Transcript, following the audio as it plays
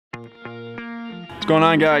What's going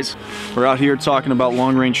on, guys? We're out here talking about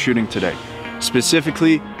long-range shooting today.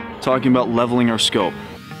 Specifically, talking about leveling our scope.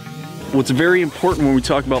 What's very important when we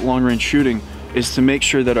talk about long-range shooting is to make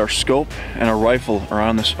sure that our scope and our rifle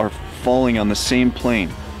are falling on the same plane,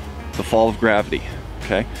 the fall of gravity,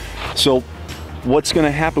 okay? So what's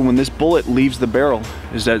gonna happen when this bullet leaves the barrel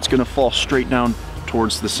is that it's gonna fall straight down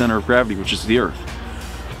towards the center of gravity, which is the earth.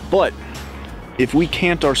 But if we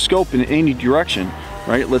cant our scope in any direction,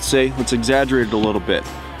 right? Let's exaggerate it a little bit,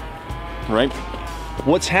 right?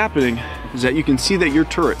 What's happening is that you can see that your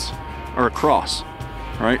turrets are across,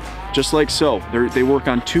 right? Just like so. They work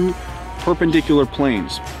on two perpendicular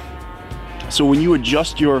planes. So when you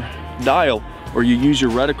adjust your dial or you use your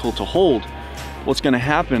reticle to hold, what's going to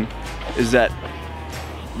happen is that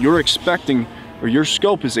you're expecting, or your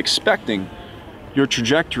scope is expecting, your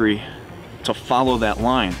trajectory to follow that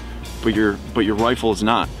line, but your rifle is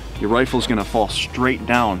not. Your rifle is going to fall straight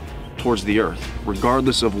down towards the earth,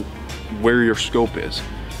 regardless of where your scope is.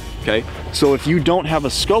 Okay, so if you don't have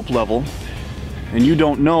a scope level and you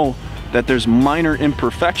don't know that there's minor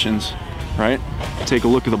imperfections, right? Take a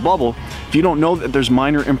look at the bubble. If you don't know that there's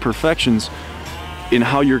minor imperfections in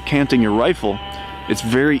how you're canting your rifle, it's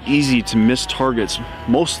very easy to miss targets,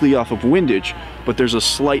 mostly off of windage, but there's a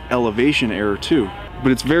slight elevation error too.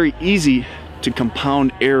 But it's very easy to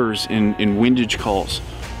compound errors in windage calls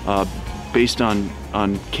based on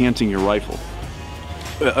canting your rifle.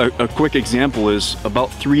 A quick example is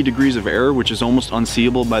about 3 degrees of error, which is almost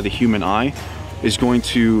unseeable by the human eye, is going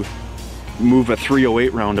to move a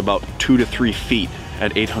 .308 round about 2 to 3 feet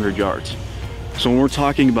at 800 yards. So when we're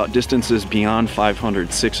talking about distances beyond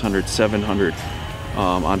 500, 600, 700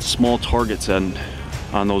 on small targets and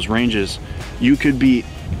on those ranges, you could be,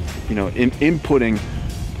 inputting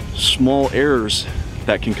small errors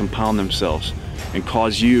that can compound themselves and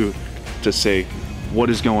cause you to say, what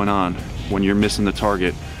is going on when you're missing the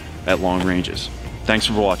target at long ranges? Thanks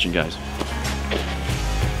for watching, guys.